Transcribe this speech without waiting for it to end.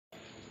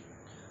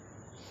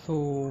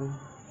So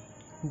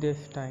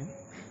this time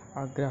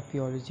a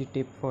graphiology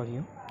tip for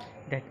you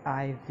that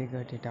I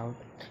figured it out.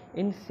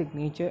 In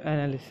signature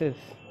analysis,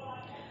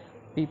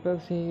 people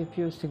say if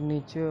your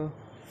signature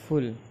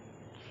full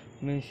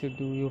means you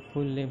do your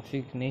full name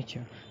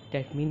signature,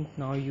 that means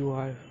now you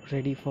are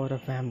ready for a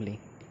family.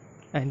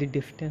 And the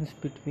distance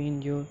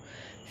between your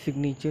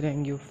signature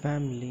and your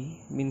family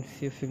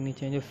means your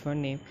signature and your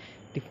surname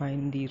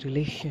define the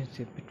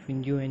relationship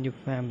between you and your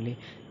family.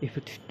 If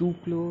it's too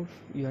close,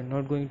 you are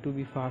not going to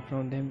be far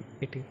from them.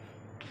 If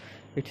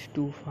it's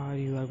too far,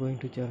 you are going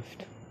to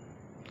just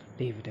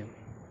leave them.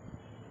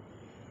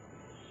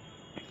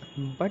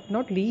 But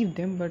not leave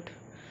them, but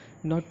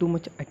not too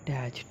much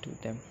attached to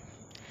them.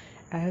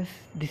 As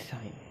the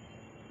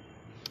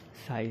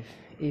size,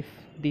 if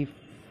the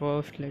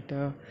first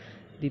letter,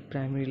 the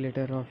primary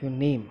letter of your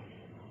name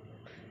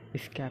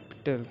is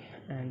capital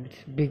and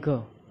it's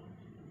bigger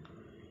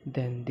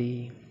than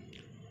the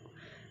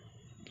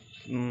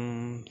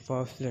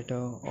first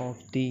letter of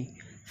the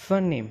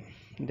surname,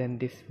 then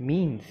this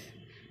means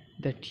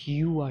that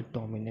you are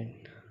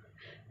dominant.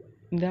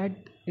 That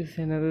is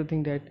another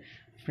thing, that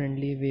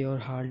friendly way or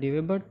hardy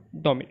way, but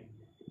dominant.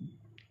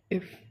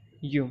 If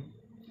you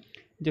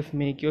just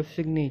make your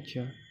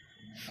signature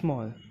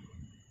small,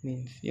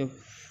 means your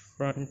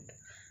front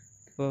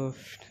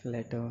first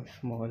letter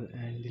small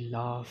and the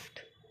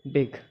last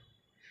big,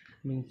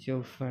 means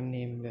your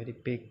surname very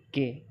big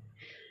K,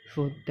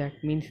 so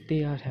that means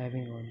they are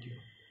having on you.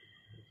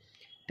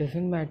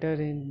 Doesn't matter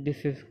in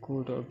this is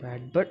good or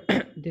bad, but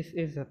this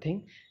is a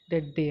thing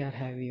that they are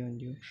heavy on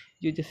you.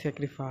 You just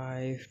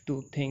sacrifice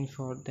two things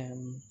for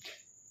them,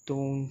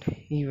 don't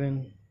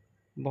even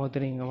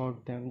bothering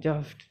about them,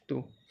 just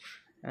two,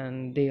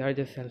 and they are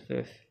just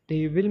selfish.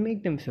 They will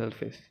make them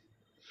selfish.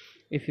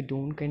 If you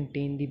don't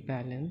contain the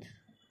balance,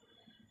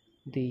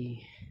 the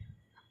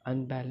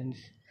unbalance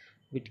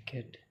would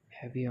get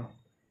heavier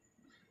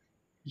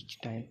each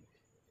time.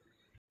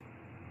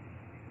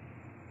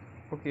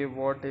 Okay,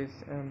 what is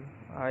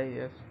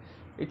MIS?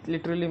 It's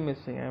literally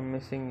missing. I'm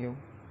missing you.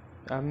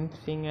 I'm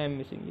saying I'm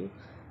missing you,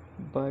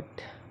 but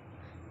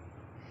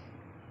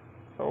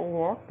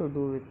what to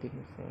do with the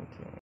missing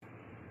thing?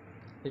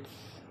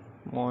 It's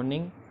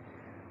morning,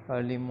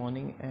 early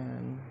morning,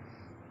 and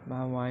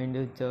my mind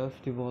is just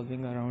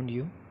revolving around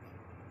you.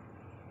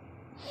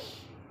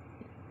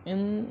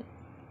 And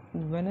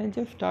when I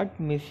just start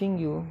missing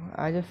you,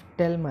 I just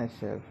tell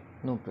myself,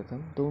 no,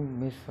 Pratham, don't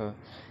miss her.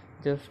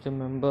 Just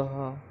remember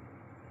her.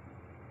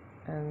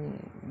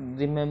 And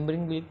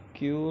remembering will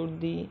cure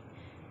the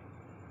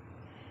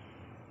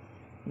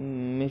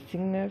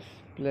missingness,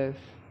 plus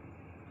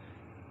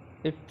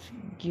it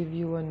give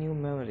you a new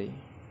memory.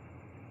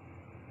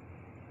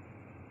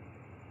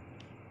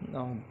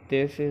 Now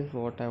this is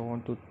what I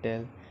want to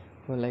tell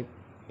for like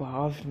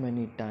past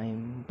many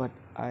time, but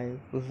I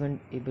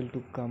wasn't able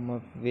to come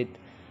up with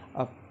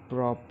a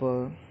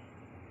proper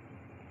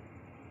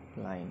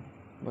line,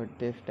 but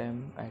this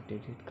time I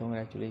did it.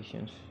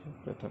 Congratulations,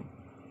 Pratham,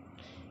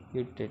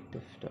 you did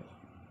this stuff.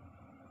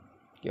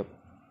 Yep.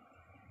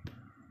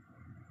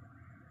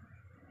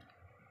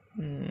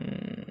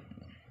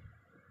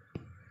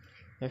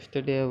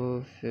 Yesterday I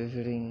was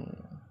visiting,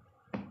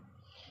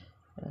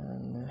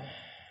 and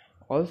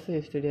also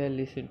yesterday I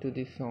listened to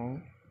the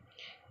song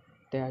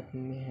that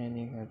made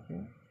me happy,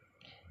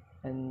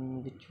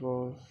 and which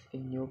was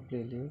in your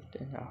playlist.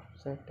 And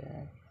after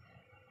that,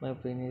 my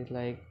brain is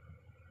like,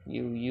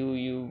 you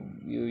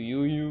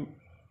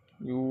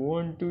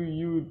want to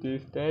use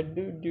this, that,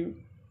 do.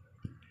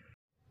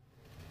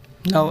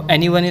 Now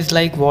anyone is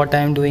like, what I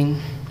am doing?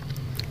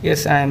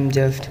 Yes, I am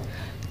just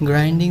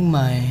grinding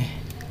my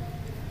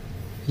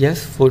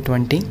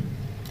 420.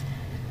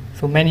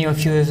 So many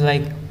of you is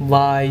like,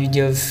 why you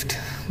just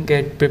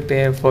get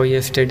prepared for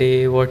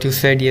yesterday, what you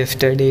said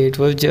yesterday, it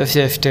was just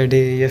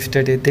yesterday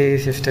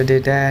this, yesterday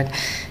that,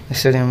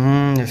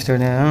 yesterday.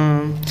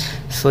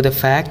 So the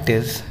fact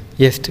is,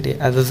 yesterday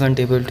I wasn't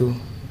able to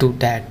do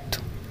that.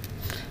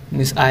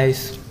 Means I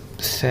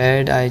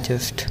said I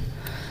just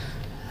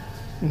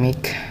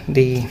make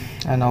the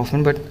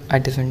announcement, but I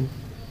didn't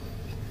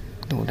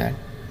do that.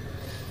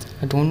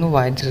 I don't know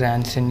why the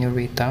Ran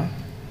Senorita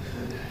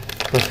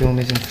perfume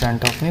is in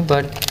front of me,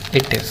 but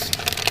it is.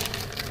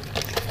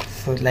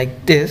 So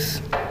like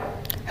this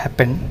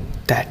happened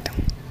that.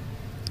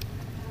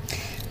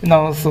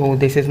 Now, so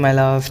this is my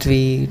last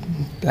week,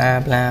 blah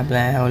blah blah,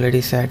 I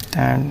already said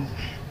that.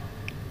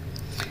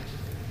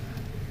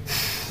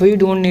 So you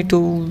don't need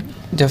to,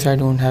 just I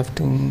don't have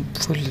to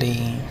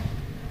fully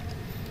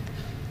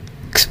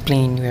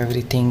explain you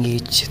everything,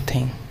 each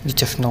thing, you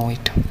just know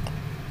it.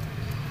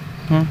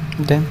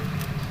 Then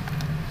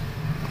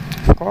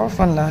of course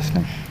one last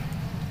name.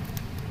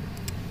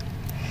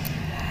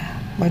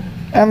 But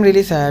I'm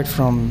really sad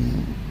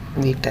from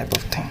the type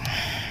of thing.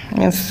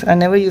 Yes, I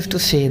never used to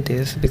say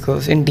this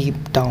because in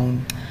deep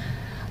down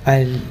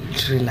I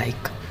literally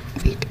like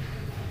weed.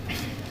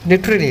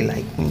 Literally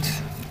like,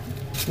 means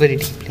very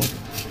deeply.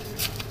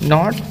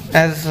 Not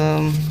as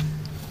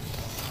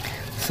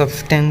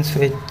substance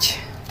which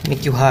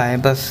make you high,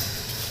 but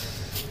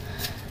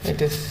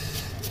It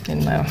is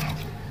in my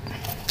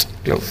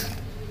clothes.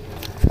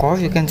 Of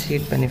course, you can see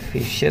it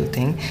beneficial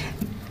thing,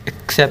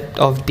 except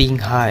of being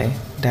high,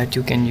 that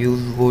you can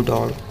use wood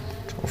or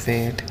of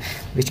it,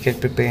 which get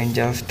prepared in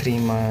just 3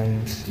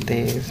 months.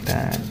 This,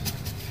 that,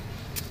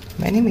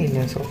 many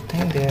millions of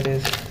things. There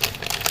is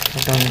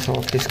tons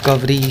of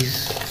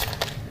discoveries.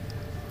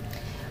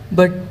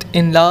 But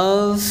in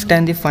last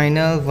and the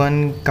final,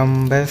 one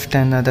come best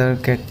and other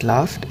get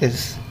last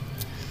is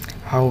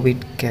how we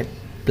get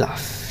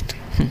blast.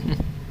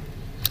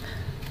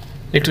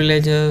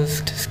 Literally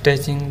just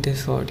stretching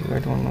this audio. I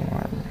don't know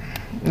why.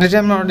 But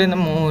I'm not in the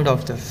mood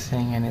of just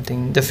saying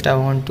anything. Just I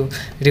want to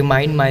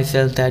remind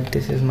myself that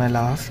this is my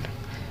last,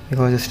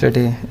 because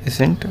yesterday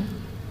isn't.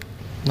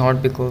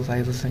 Not because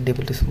I wasn't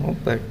able to smoke,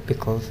 but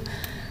because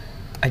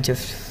I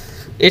just.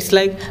 It's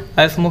like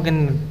I smoke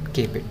and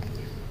keep it.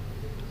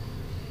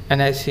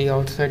 And I see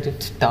outside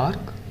it's dark,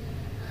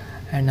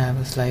 and I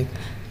was like,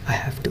 I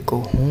have to go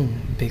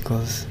home,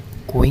 because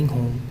going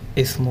home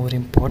is more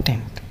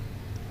important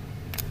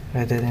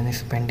rather than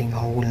spending a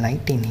whole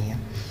night in here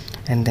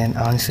and then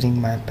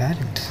answering my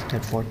parents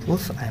that what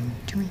was I'm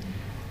doing.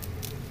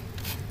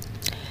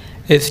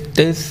 Is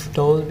this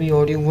Dolby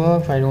audio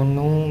work? I don't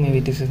know.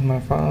 Maybe this is my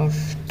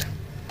first.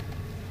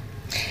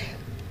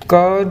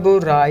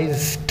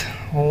 Carburized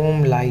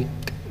home light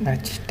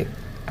matchstick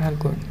are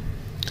good.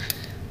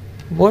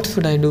 What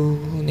should I do?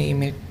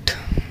 Name it.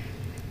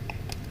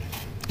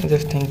 I'm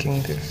just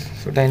thinking this.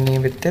 Should I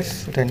name it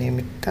this? Should I name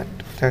it that?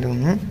 I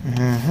don't know.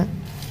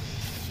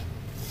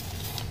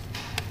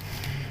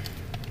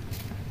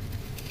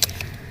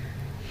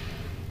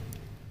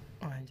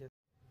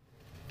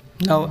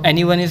 Now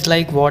anyone is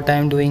like what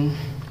I'm doing?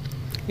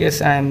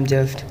 Yes, I'm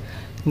just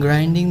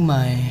grinding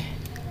my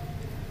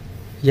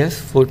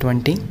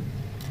 420.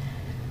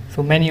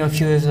 So many of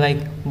you is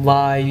like,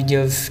 why you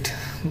just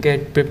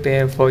get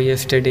prepared for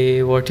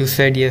yesterday, what you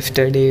said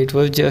yesterday, it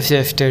was just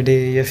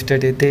yesterday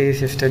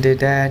this, yesterday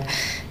that,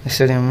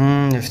 yesterday.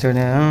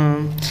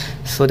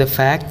 So the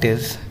fact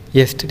is,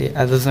 yesterday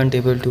I wasn't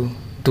able to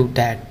do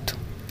that.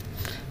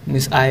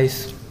 Means I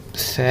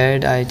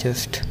said I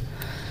just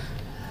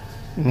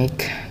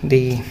make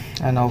the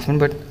announcement,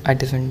 but I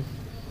didn't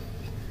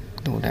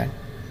do that.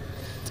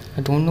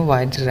 I don't know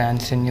why the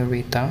Rand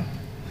Senorita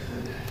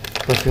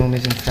perfume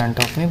is in front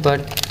of me,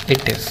 but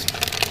it is.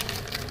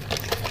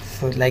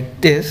 So like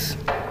this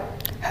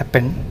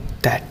happened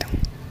that.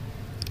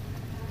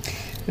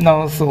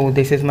 Now, so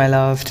this is my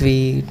last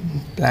week,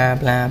 blah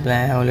blah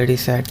blah, already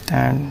said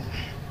that.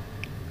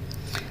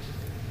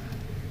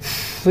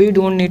 So you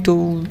don't need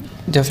to,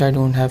 just I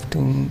don't have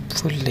to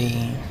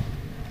fully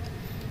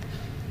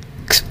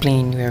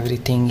explain you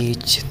everything,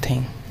 each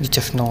thing, you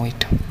just know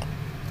it.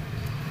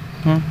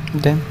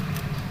 Then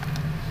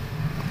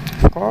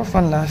of course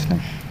one last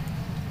time.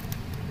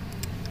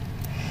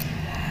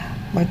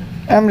 But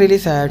I'm really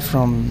sad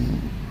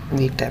from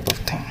weed type of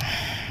thing.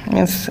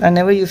 Yes, I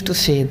never used to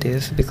say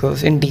this,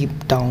 because in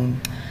deep down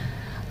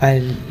I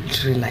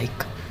literally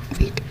like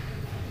weed.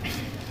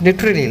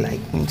 Literally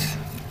like, means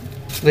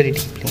very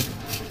deeply.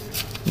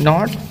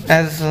 Not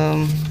as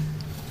a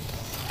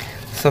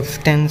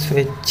substance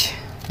which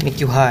make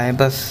you high,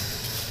 but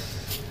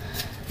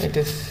it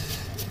is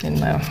in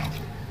my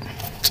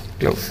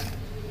clothes.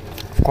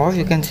 Of course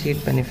you can see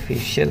it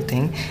beneficial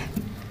thing,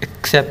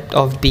 except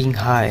of being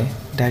high,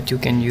 that you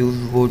can use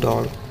wood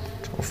or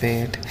of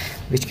it,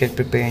 which get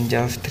prepared in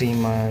just 3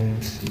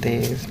 months.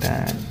 This,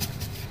 that,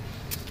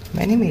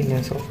 many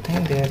millions of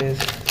things. There is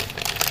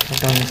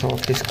tons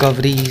of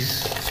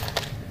discoveries.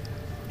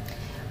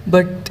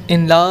 But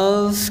in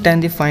last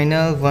and the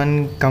final,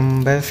 one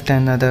come best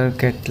and other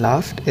get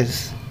last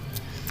is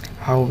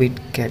how we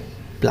get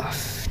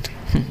blast.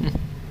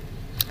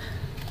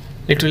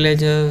 Literally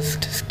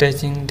just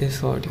stretching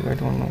this audio. I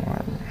don't know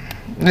why.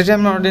 But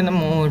I'm not in the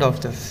mood of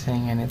just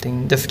saying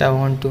anything. Just I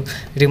want to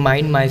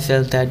remind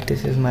myself that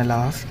this is my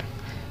last,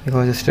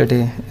 because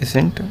yesterday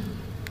isn't.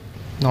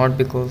 Not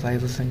because I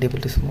wasn't able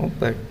to smoke,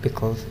 but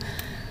because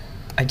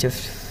I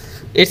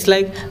just. It's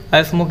like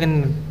I smoke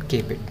and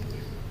keep it.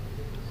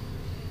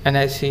 And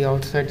I see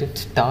outside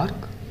it's dark,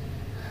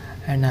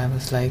 and I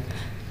was like,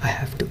 I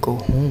have to go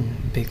home,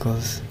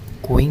 because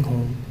going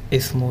home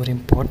is more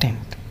important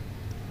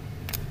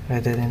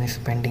rather than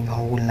spending a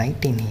whole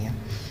night in here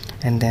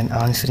and then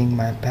answering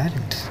my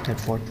parents that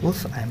what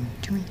was I'm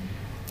doing.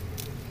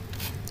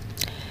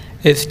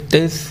 Is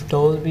this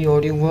Dolby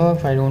audio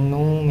work? I don't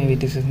know. Maybe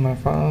this is my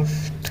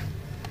first.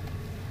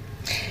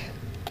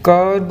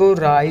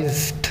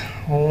 Carburized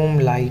home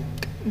light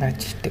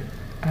matchstick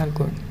are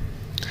good.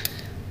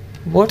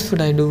 What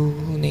should I do?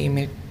 Name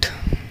it.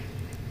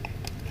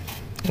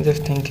 I'm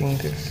just thinking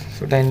this.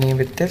 Should I name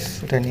it this?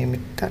 Should I name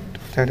it that?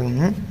 I don't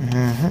know.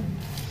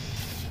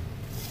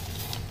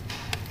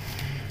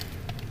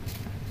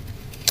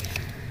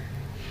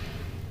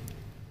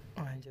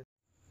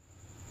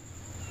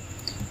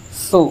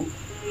 So,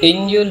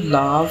 in your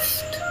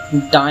last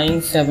dying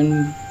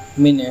 7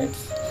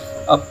 minutes,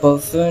 a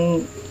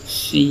person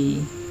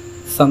see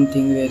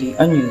something very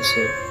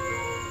unusual.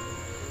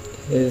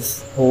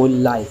 his whole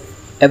life,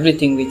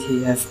 everything which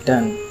he has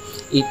done,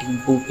 eating,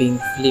 pooping,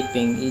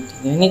 sleeping,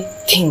 eating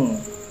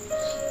anything,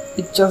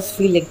 it just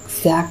feel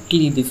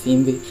exactly the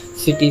same way.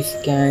 CT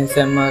scans,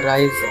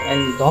 MRIs,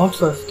 and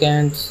lots of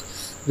scans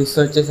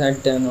researchers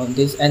had done on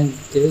this, and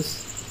this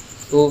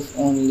shows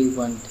only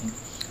one thing,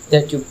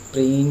 that your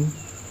brain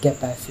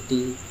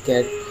capacity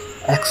get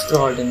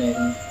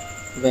extraordinary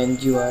when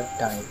you are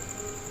dying.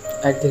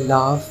 At the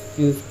last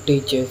few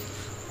stages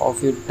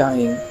of your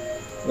dying,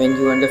 when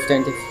you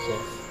understand this,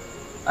 yes,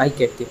 I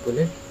get the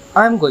bullet,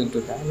 I'm going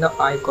to die. Now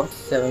I got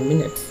 7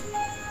 minutes,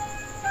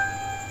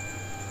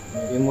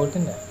 maybe more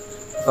than that.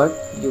 But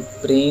your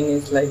brain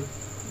is like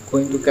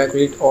going to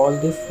calculate all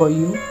this for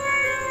you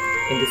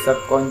in the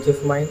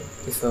subconscious mind,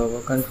 the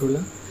server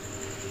controller,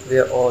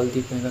 where all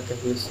the kind of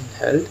calculation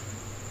held.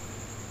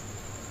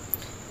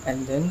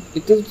 And then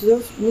it is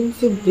just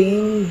means your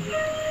brain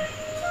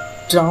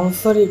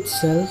transfer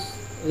itself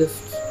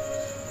just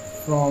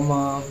from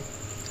a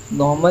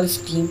normal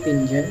steam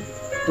engine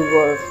to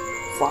a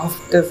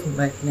fastest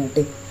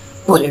magnetic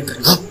bullet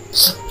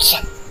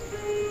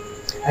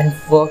and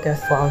work as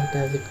fast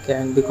as it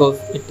can, because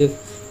it is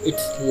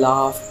its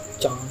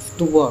last chance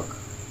to work.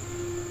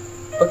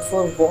 But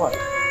for what?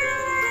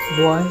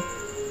 Why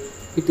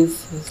it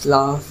is his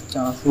last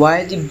chance?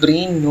 Why the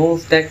brain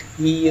knows that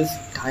he is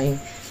dying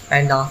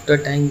and after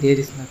dying there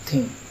is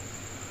nothing?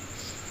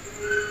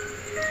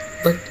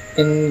 But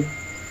in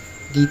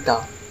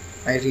Gita,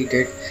 I read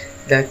it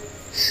that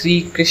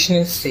Sri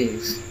Krishna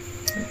says,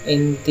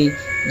 in the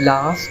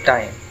last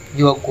time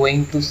you are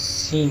going to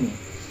see me.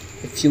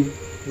 If you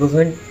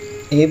weren't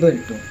able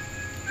to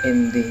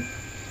in the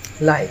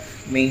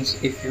life, means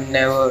if you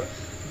never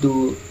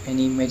do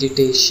any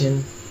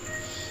meditation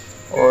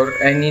or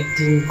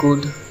anything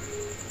good,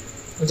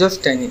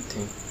 just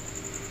anything,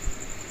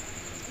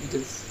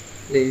 just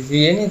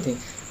lazy anything.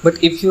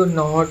 But if you're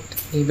not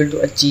able to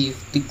achieve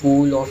the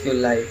goal of your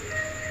life,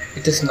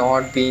 it is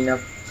not being a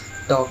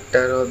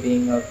doctor or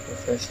being a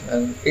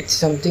professional, it's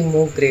something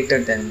more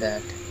greater than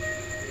that.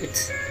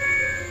 It's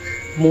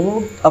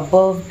more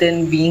above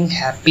than being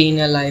happy in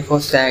a life or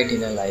sad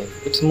in a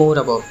life. It's more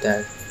above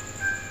that.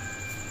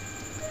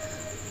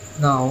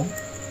 Now,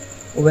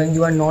 when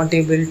you are not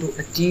able to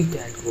achieve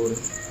that goal,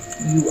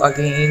 you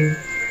again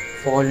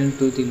fall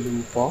into the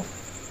loop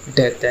of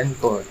death and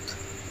birth.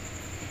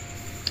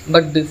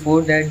 But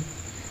before that,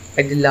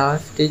 at the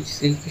last stage,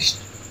 Sri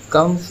Krishna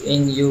comes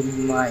in your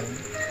mind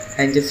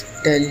and just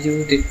tell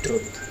you the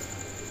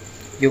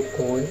truth, your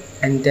goal,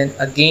 and then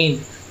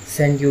again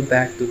send you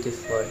back to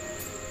this world.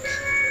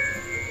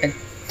 And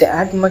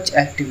that much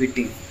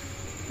activity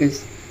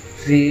is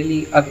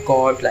really a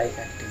godlike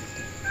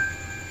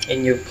activity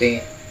in your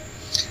brain.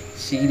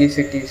 See the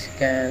CT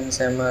scans,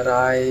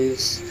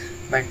 MRIs,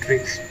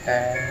 matrix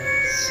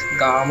scans,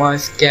 gamma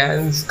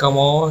scans, come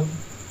on.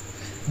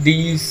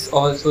 These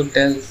also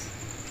tells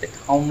that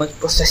how much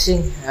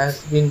processing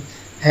has been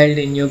held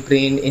in your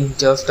brain in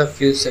just a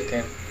few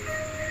seconds.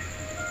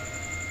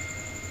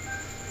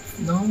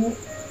 Now,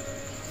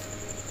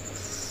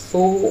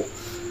 so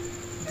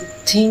the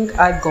thing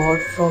I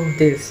got from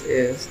this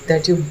is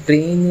that your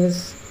brain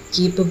is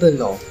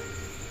capable of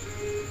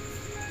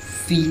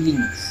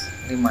feelings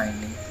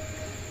reminding.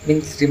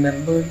 Means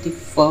remember the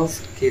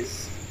first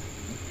kiss.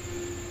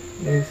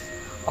 Means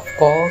of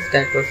course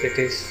that was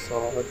little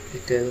short,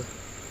 little,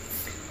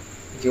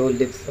 your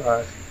lips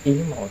are in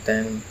your mouth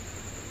and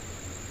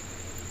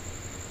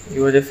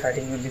you were just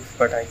hiding your lips,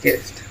 but I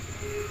guessed.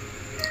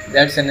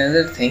 That's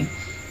another thing.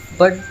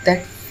 But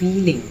that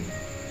feeling,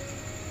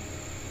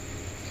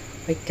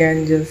 I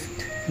can just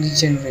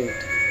regenerate.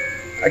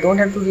 I don't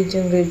have to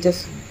regenerate,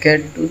 just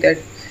get to that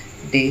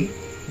day,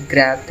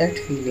 grab that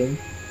feeling,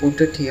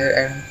 put it here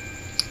and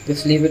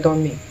just leave it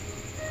on me.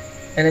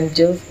 And I'm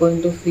just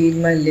going to feel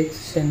my lips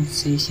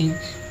sensation,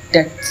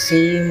 that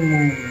same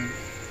movement,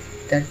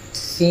 that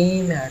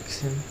same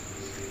action,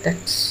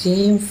 that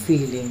same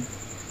feeling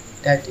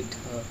that it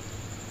hurt.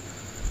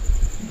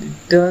 The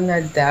turn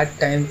at that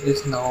time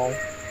is now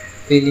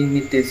feeling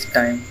me this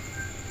time.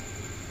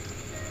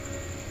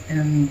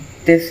 And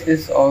this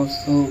is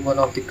also one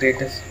of the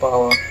greatest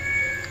power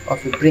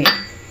of your brain.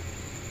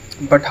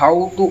 But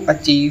how to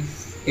achieve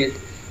it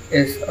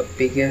is a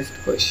biggest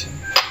question.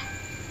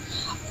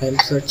 I am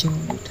searching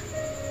it.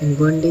 And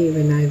one day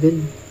when I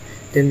will,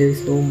 then there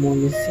is no more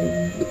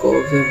missing,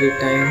 because every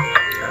time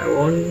I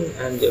want,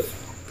 I'm just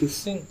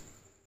kissing.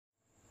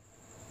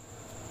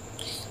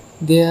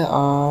 There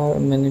are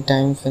many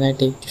times when I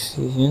take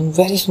decision,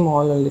 very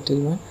small or little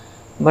one,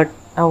 but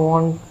I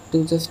want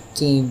to just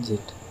change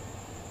it.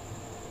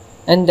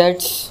 And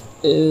that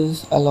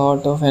is a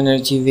lot of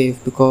energy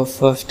wave, because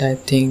first I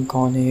think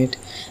on it,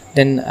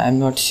 then I'm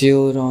not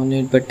sure on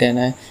it, but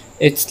then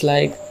it's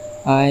like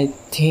I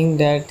think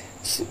that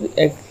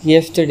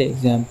yesterday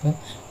example,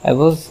 I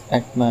was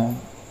at my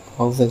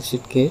house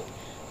exit gate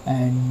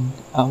and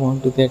I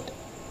want to get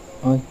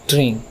a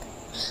drink,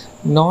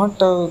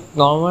 not a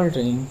normal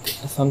drink,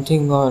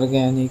 something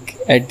organic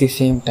at the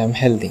same time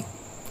healthy.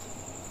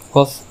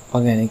 Because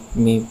organic,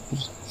 maybe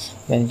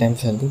many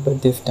times healthy,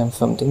 but this time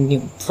something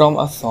new from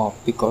a shop,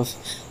 because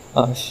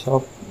a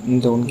shop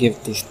don't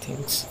give these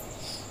things.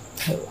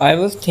 I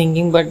was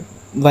thinking, but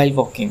while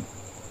walking,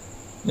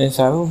 yes,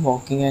 I was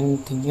walking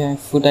and thinking,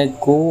 should I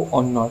go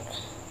or not?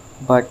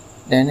 But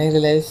then I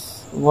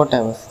realized what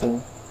I was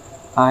doing.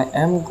 I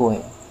am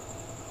going,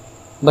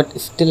 but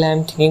still I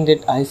am thinking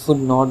that I should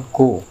not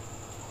go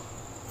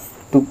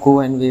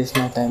and waste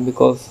my time,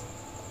 because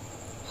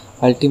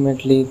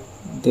ultimately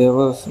there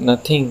was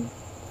nothing.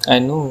 I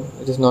know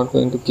it is not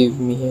going to give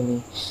me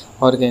any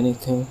organic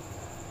thing.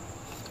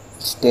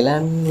 Still I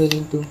am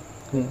willing to.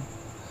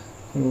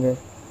 Yeah.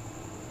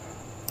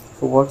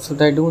 So what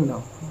should I do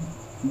now?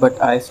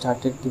 But I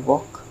started the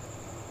walk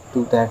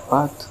to that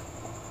path.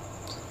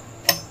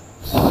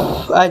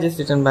 I just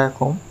returned back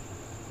home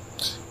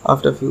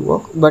after a few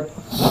walk, but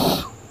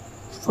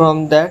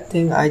from that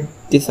thing I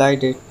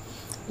decided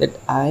that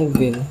I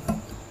will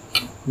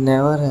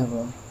never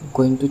ever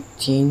going to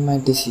change my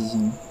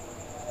decision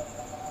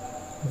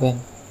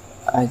when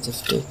I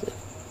just take it.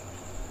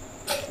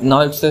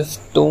 Now it's a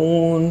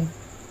stone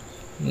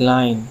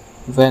line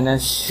when I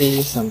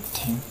say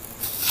something,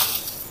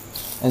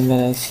 and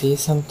when I say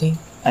something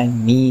I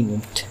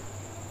mean it.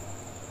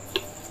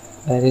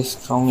 Very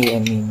strongly I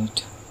mean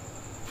it.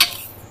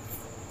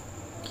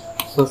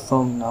 So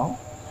from now,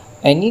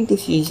 any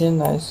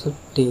decision I should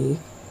take,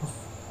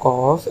 of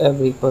course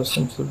every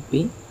person should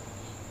be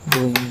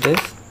doing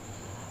this,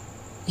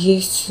 he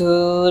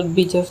should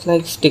be just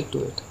like stick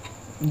to it.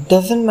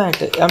 Doesn't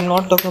matter. I'm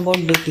not talking about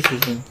big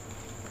decision.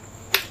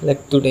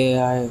 Like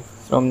today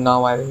from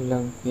now I will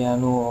learn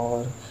piano,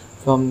 or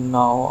from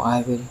now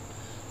I will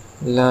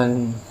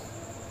learn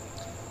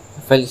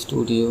FL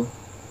Studio,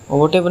 or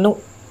whatever. No,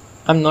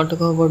 I'm not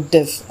talking about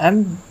this.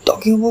 I'm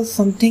talking about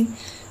something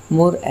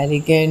more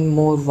elegant,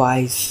 more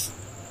wise,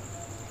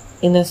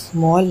 in a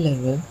small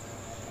level,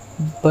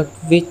 but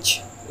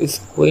which is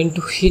going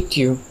to hit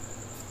you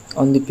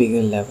on the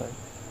bigger level.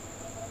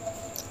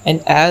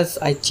 And as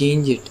I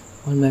change it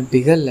on my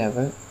bigger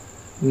level,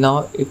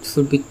 now it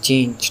should be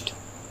changed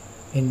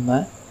in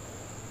my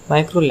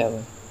micro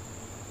level.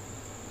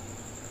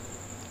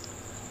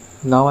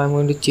 Now I'm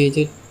going to change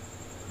it.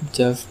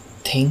 Just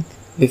think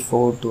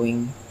before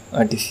doing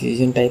a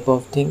decision type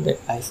of thing, that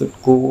I should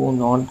go or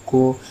not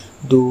go,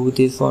 do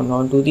this or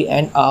not do the,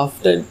 and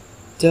after,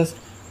 just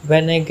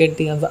when I get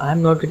the answer,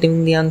 I'm not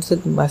getting the answer,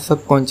 my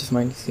subconscious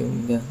mind is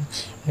giving the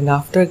answer, and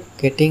after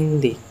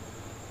getting the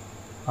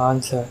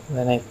answer,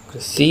 when I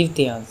receive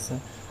the answer,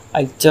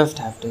 I just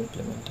have to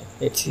implement it.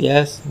 It's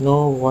yes,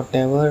 no,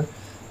 whatever,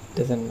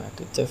 doesn't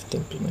matter, just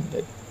implement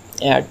it.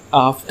 And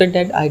after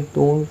that, I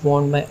don't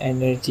want my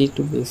energy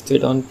to waste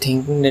it on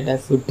thinking that I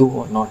should do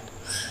or not,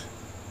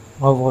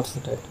 or what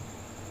should I do.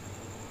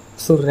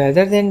 So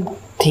rather than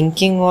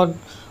thinking or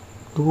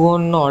do or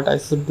not, I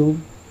should do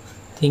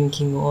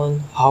thinking on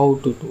how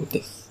to do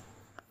this.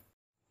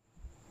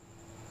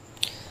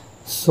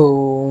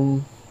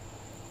 So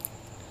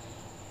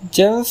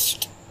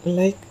just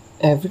like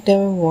every time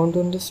I want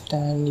to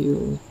understand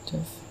you,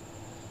 just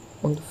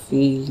want to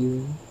feel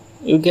you,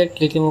 you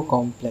get little more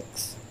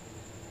complex.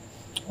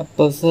 A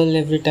puzzle,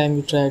 every time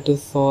you try to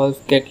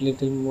solve, get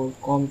little more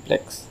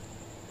complex.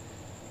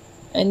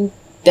 And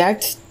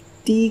that's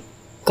the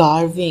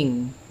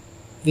carving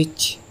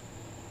which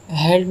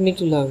helped me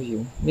to love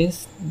you.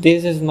 Means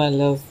this is my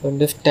love,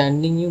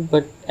 understanding you,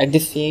 but at the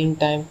same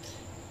time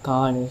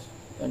can't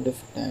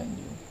understand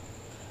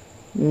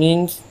you.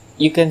 Means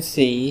you can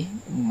say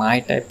my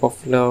type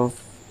of love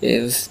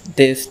is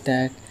this,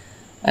 that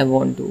I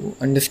want to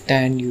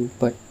understand you,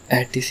 but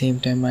at the same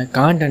time I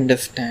can't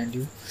understand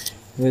you,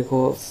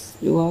 because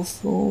you are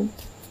so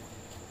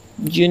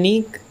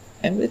unique.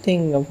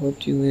 Everything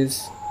about you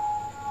is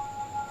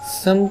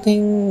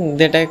something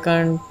that I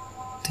can't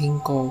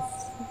think of,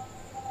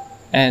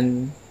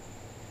 and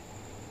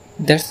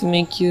that's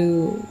make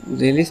you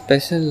really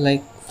special,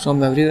 like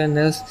from everyone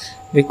else,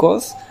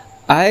 because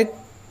I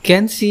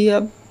can see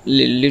a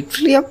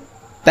literally a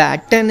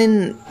pattern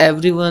in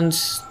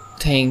everyone's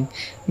thing.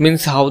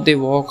 Means how they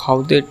walk,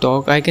 how they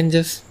talk, I can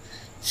just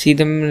see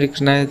them,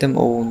 recognize them.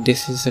 Oh,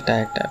 this is a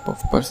type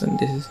of person,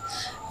 this is,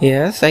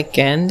 yes, I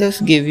can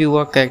just give you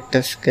a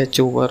character sketch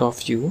over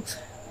of you,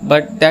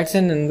 but that's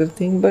another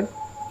thing. But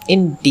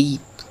in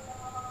deep,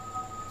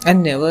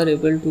 I'm never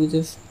able to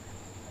just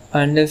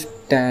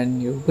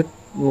understand you, but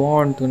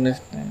want to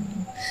understand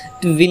you.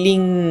 The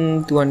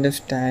willing to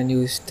understand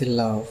you is the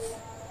love.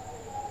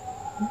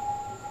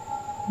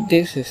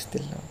 This is the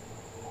love.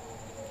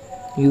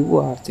 You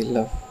are the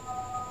love.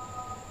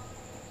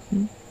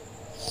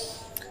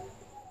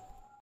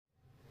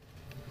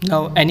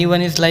 Now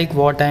anyone is like,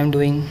 what I am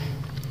doing?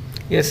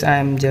 Yes, I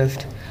am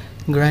just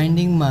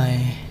grinding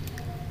my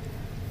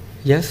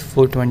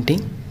 420.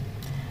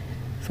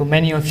 So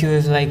many of you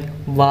is like,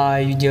 why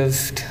you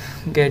just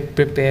get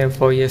prepared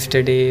for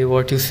yesterday,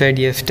 what you said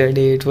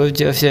yesterday, it was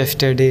just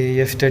yesterday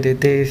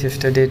this,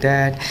 yesterday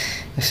that,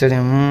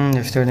 yesterday.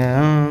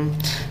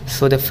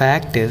 So the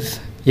fact is,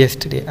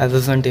 yesterday I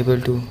wasn't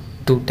able to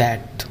do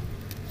that,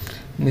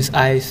 Miss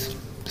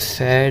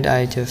said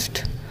I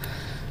just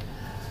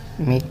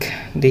make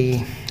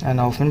the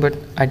announcement, but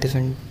I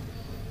didn't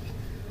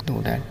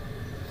do that.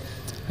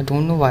 I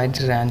don't know why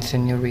the Rand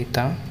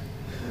Senorita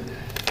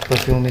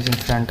perfume is in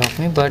front of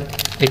me, but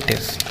it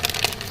is.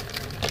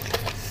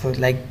 So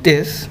like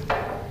this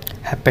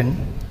happened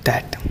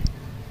that.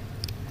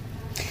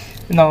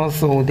 Now,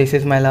 so this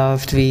is my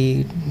last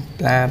tweet.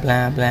 Blah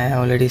blah blah.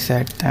 Already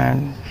said that.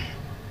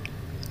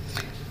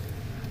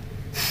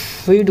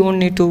 So you don't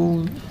need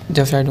to.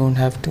 Just I don't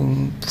have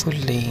to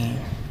fully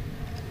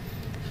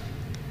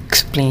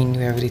explain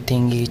you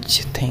everything,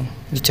 each thing.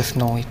 You just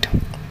know it.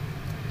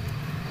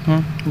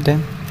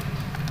 Then,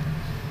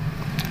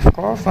 of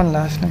course, one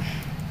last time.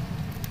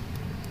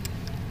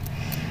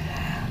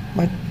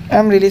 But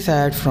I'm really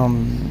sad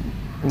from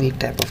the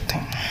type of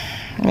thing.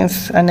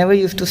 Yes, I never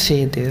used to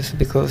say this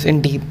because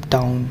in deep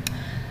down,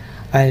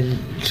 I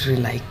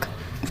literally like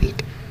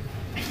weed.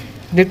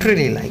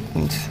 Literally like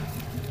means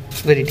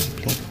very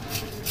deeply.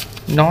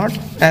 Not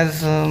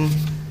as a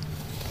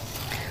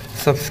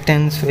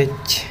substance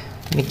which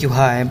make you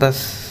high, but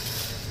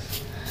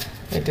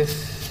it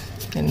is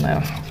in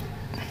my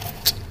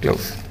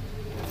close.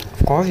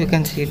 Of course, you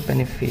can see it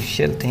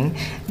beneficial thing,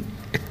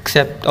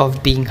 except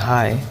of being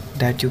high,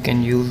 that you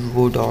can use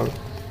wood or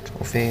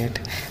of it,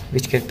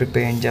 which get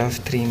prepared in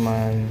just 3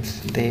 months.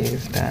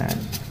 This, that,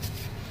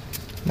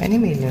 many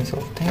millions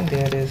of things.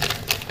 There is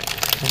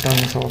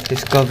tons of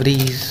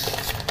discoveries.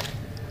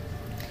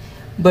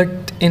 But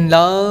in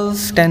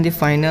last and the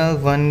final,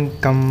 one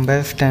come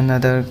best and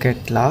other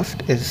get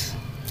last is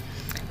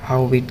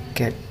how we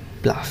get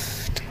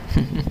blast.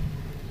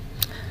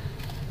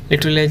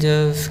 Literally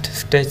just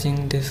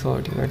stretching this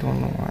audio. I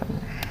don't know why.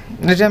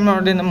 I'm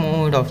not in the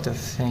mood of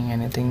just saying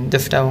anything.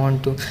 Just I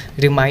want to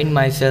remind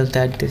myself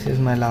that this is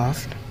my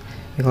last,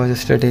 because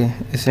yesterday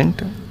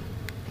isn't.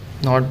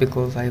 Not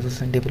because I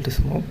wasn't able to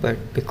smoke, but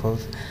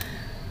because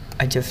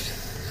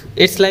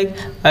it's like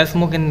I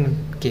smoke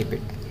and keep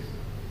it.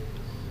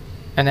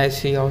 And I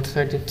see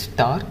outside it's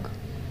dark,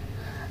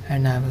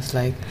 and I was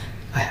like,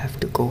 I have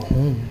to go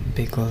home,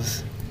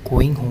 because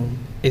going home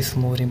is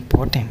more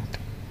important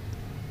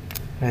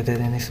rather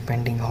than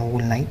spending a whole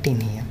night in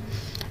here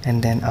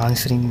and then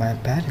answering my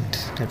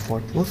parents that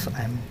what was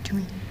I'm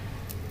doing.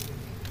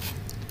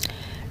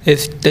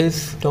 Is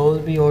this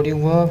Dolby audio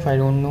work? I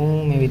don't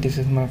know. Maybe this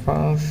is my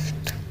first.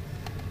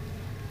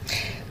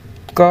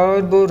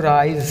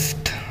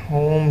 Carburized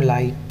home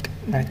light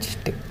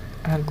matchstick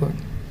are good.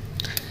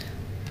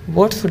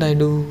 What should I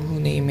do?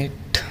 Name it.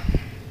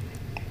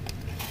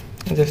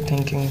 I'm just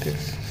thinking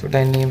this. Should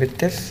I name it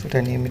this? Should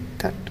I name it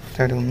that?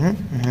 I don't know.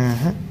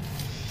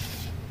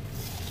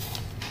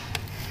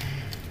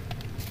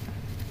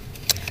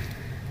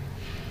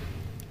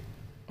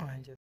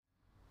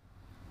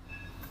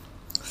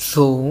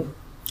 So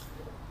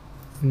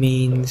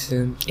means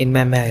in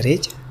my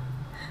marriage,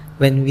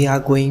 when we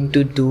are going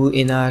to do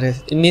in our,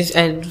 it means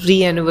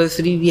every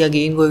anniversary we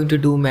again going to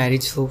do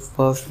marriage. So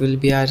first will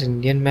be our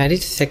Indian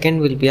marriage, second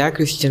will be our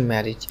Christian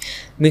marriage,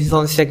 means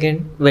for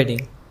second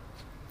wedding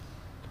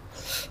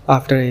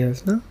after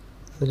years, no?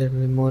 So that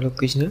will be more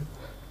occasional.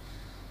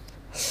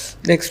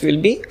 Next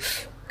will be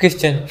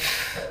Christian.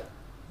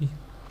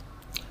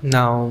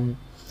 Now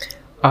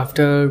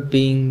after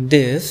being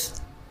this,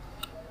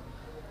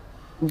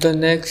 the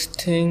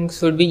next thing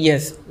should be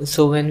yes.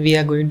 So when we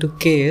are going to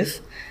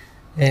kiss,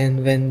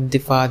 and when the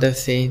father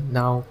say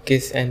now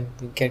kiss and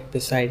get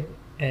beside,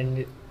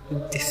 and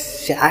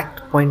this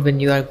exact point when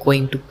you are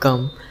going to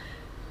come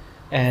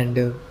and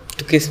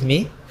to kiss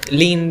me,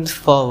 leans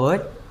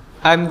forward,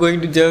 I'm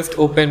going to just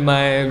open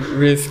my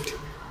wrist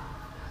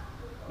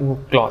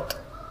cloth.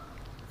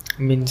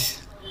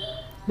 Means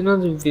the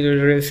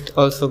wrist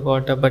also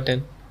got a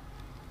button,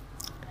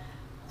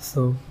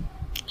 so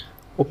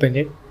open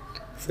it.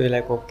 So you're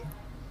like okay,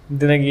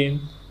 then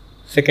again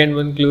second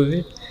one close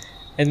it,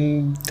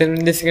 and then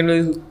when the second one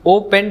is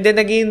open, then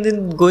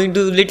again going to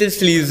little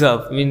sleeves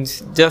up,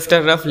 means just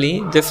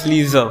roughly just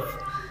sleeves up,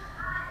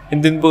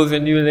 and then pose,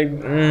 and you're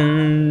like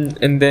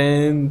and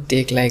then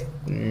take like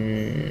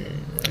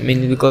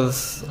means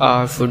because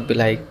our food be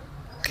like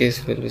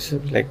kiss will be so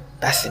like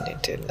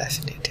fascinated.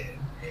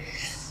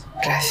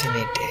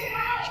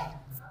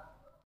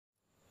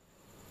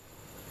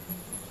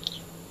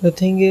 The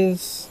thing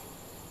is,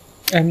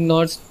 I'm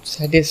not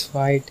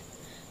satisfied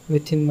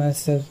within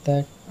myself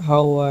that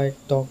how I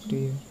talk to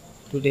you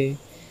today.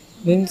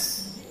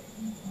 Means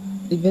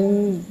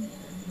even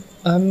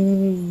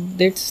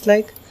it's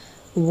like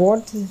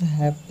what is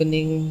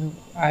happening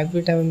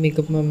every time I make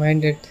up my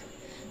mind that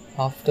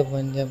after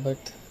 1 year,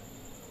 but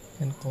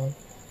can call,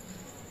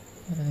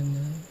 and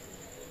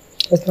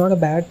it's not a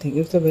bad thing.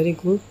 It's a very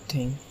good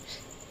thing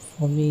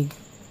for me,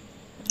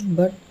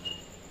 but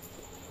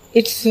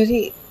it's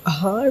very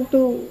hard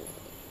to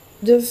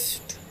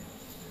just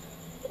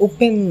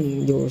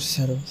open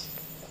yourself.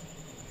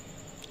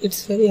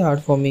 It's very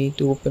hard for me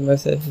to open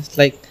myself. It's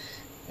like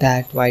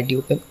that wide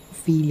open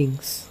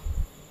feelings.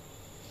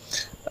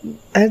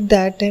 At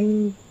that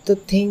time, the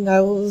thing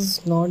I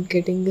was not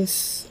getting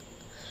is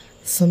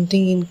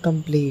something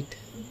incomplete.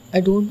 I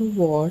don't know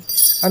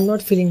what. I'm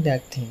not feeling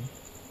that thing.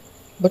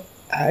 But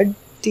at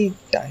the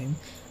time,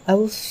 I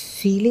was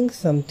feeling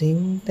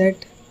something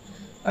that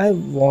I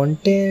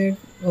wanted,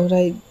 or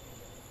I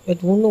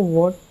don't know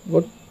what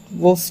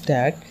was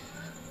that,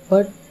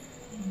 but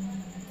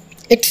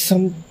it's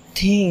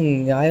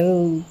something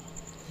I'll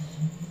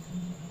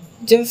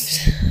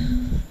just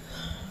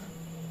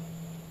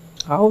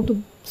how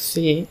to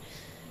say.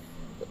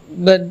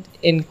 But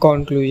in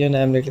conclusion,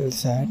 I'm little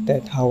sad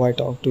that how I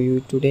talk to you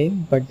today.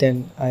 But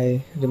then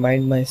I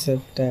remind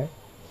myself that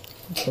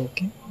it's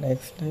okay.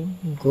 Next time,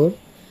 good,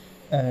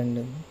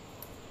 and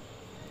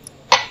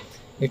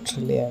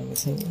literally I'm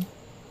missing you.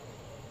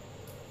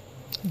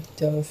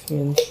 Just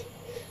means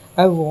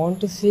I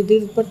want to say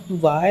this, but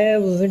why I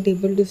wasn't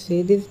able to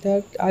say this,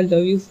 that I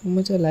love you so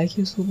much, I like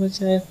you so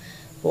much, I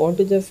want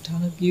to just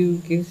hug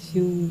you, kiss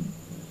you,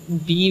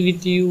 be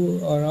with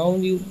you,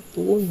 around you.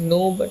 Don't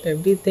know, but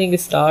everything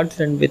starts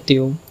and with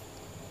you.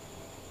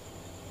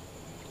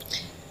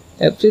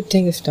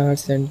 Everything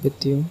starts and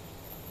with you.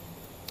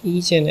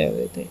 Each and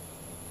everything.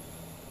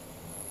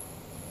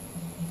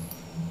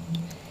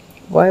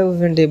 Why I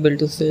wasn't able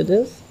to say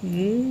this?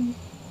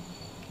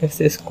 Is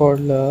this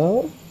called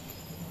love?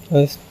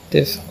 Is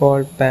this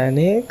called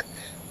panic?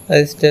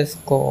 Is this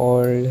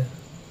called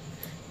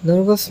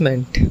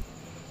nervousment?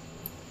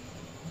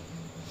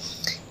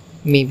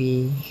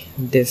 Maybe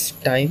this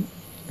time,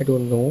 I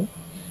don't know,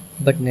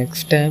 but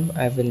next time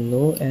I will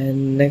know,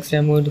 and next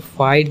time I'm going to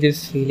fight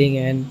this feeling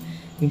and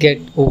get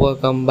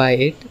overcome by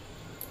it.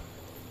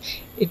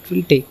 It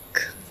will take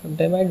some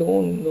time, I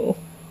don't know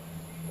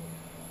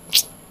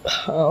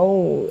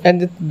how. And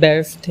the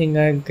best thing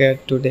I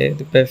get today,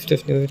 the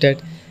bestest news,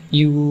 that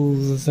you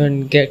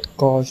won't get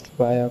caused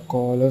by a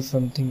call or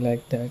something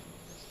like that.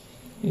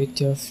 You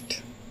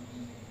just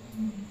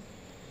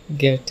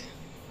get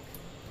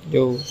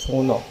your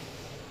phone off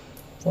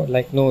for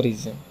like no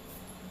reason.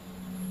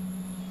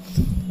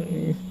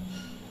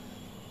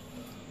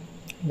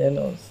 Then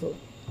also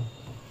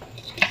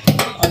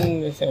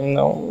I'm missing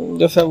now.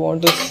 Just I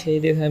want to say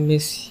this. I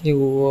miss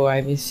you.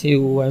 I miss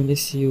you. I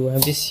miss you. I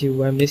miss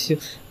you. I miss you.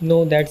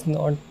 No, that's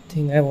not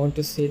thing I want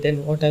to say.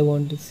 Then what I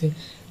want to say?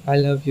 I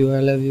love you. I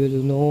love you.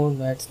 No,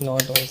 that's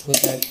not also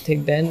that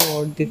thing. Then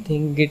what the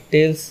thing it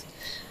is?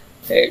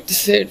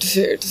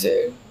 It's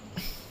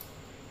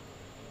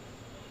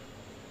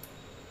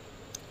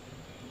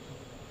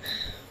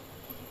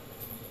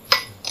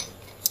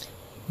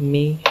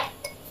May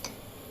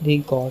the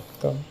God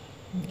come.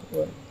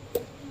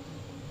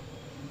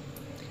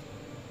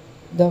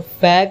 The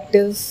fact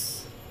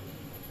is,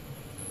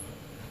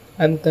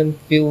 I'm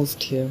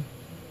confused here.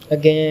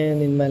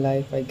 Again in my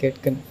life, I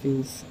get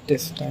confused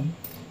this time.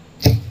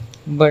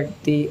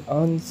 But the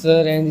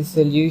answer and the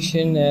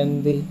solution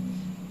and the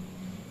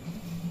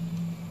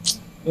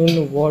I don't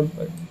know what,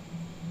 but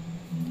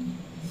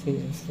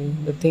seriously,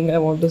 the thing I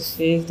want to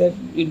say is that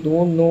you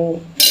don't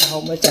know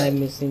how much I'm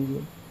missing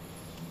you.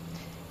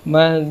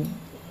 Man,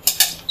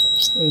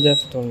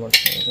 just don't want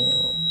anything.